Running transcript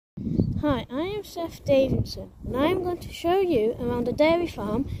Hi, I am Seth Davidson and I am going to show you around a dairy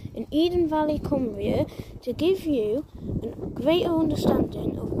farm in Eden Valley, Cumbria to give you a greater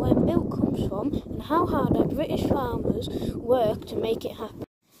understanding of where milk comes from and how hard our British farmers work to make it happen.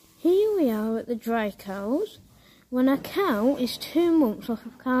 Here we are at the dry cows. When a cow is 2 months off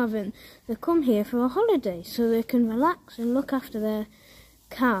of calving, they come here for a holiday so they can relax and look after their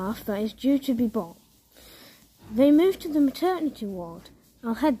calf that is due to be born. They move to the maternity ward.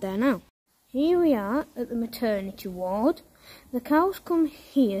 I'll head there now. Here we are at the maternity ward. The cows come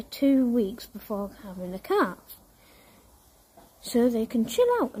here 2 weeks before having a calf, so they can chill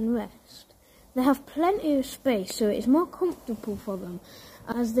out and rest. They have plenty of space, so it's more comfortable for them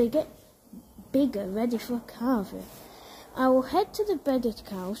as they get bigger, ready for calving. I will head to the bedded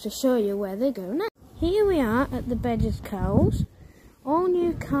cows to show you where they go now. Here we are at the bedded cows. All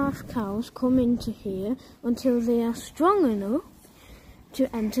new calf cows come into here until they are strong enough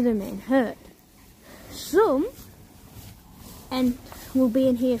to enter the main herd. Some will be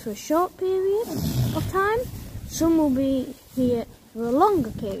in here for a short period of time, some will be here for a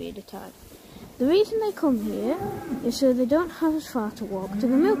longer period of time. The reason they come here is so they don't have as far to walk to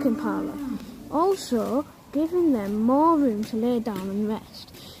the milking parlour, also giving them more room to lay down and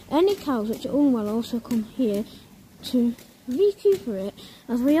rest. Any cows which are unwell also come here to recuperate.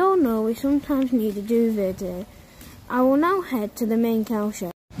 As we all know, we sometimes need a duvet day. I will now head to the main cow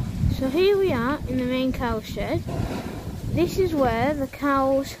shed. So here we are in the main cow shed. This is where the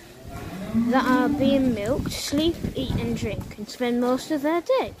cows that are being milked sleep, eat and drink and spend most of their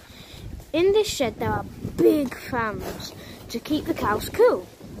day. In this shed there are big fans to keep the cows cool,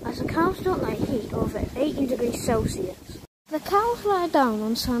 as the cows don't like heat over 18 degrees Celsius. The cows lie down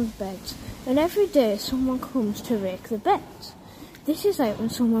on sand beds, and every day someone comes to rake the beds. This is like when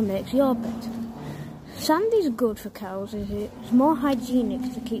someone makes your bed. Sand is good for cows as it's more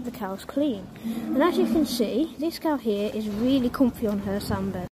hygienic to keep the cows clean. And as you can see, this cow here is really comfy on her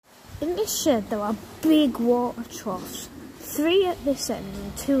sand bed. In this shed there are big water troughs, 3 at this end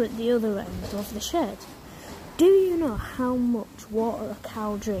and 2 at the other end of the shed. Do you know how much water a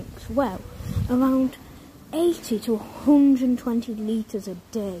cow drinks? Well, around 80 to 120 litres a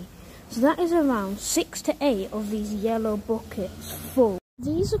day. So that is around 6 to 8 of these yellow buckets full.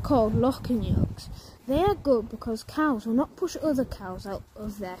 These are called locking yolks. They are good because cows will not push other cows out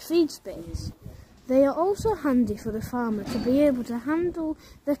of their feed space. They are also handy for the farmer to be able to handle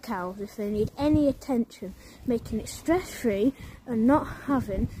the cows if they need any attention, making it stress-free and not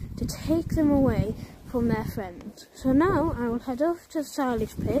having to take them away from their friends. So now I will head over to the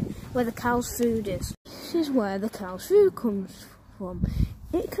silage pit where the cow's food is. This is where the cow's food comes from.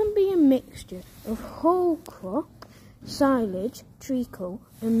 It can be a mixture of whole crop, silage, treacle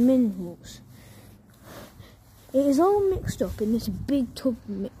and minerals. It is all mixed up in this big tub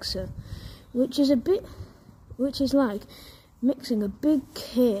mixer, which is like mixing a big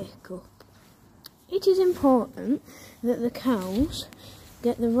cake up. It is important that the cows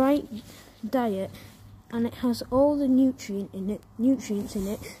get the right diet and it has all the nutrients in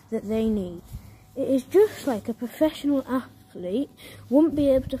it that they need. It is just like a professional athlete wouldn't be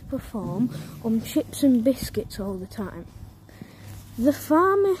able to perform on chips and biscuits all the time. The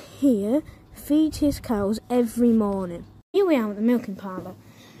farmer here feeds his cows every morning. Here we are at the milking parlour.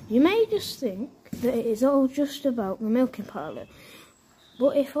 You may just think that it is all just about the milking parlour,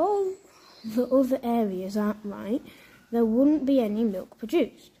 but if all the other areas aren't right, there wouldn't be any milk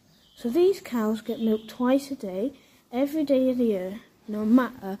produced. So these cows get milked twice a day, every day of the year, no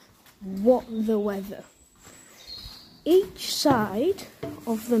matter what the weather. Each side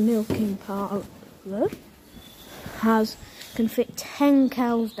of the milking parlour can fit 10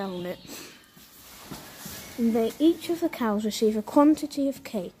 cows down it. And each of the cows receive a quantity of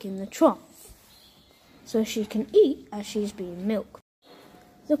cake in the trough, so she can eat as she's being milked.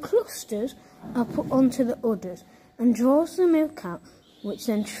 The clusters are put onto the udders and draws the milk out, which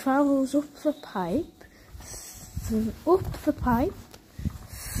then travels up the pipe,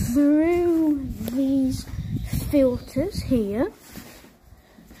 through these filters here,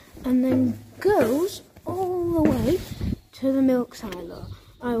 and then goes all the way to the milk silo.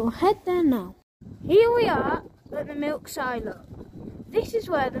 I will head there now. Here we are at the milk silo. This is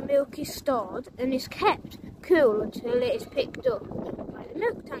where the milk is stored and is kept cool until it is picked up by the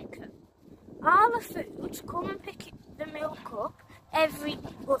milk tanker. All the foods come and pick the milk up every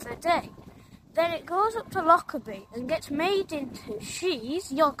other day. Then it goes up to Lockerbie and gets made into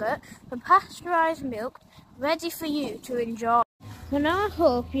cheese, yoghurt and pasteurised milk ready for you to enjoy. So now I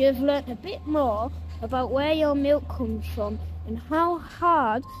hope you have learnt a bit more about where your milk comes from and how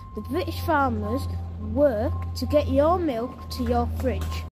hard the British farmers work to get your milk to your fridge.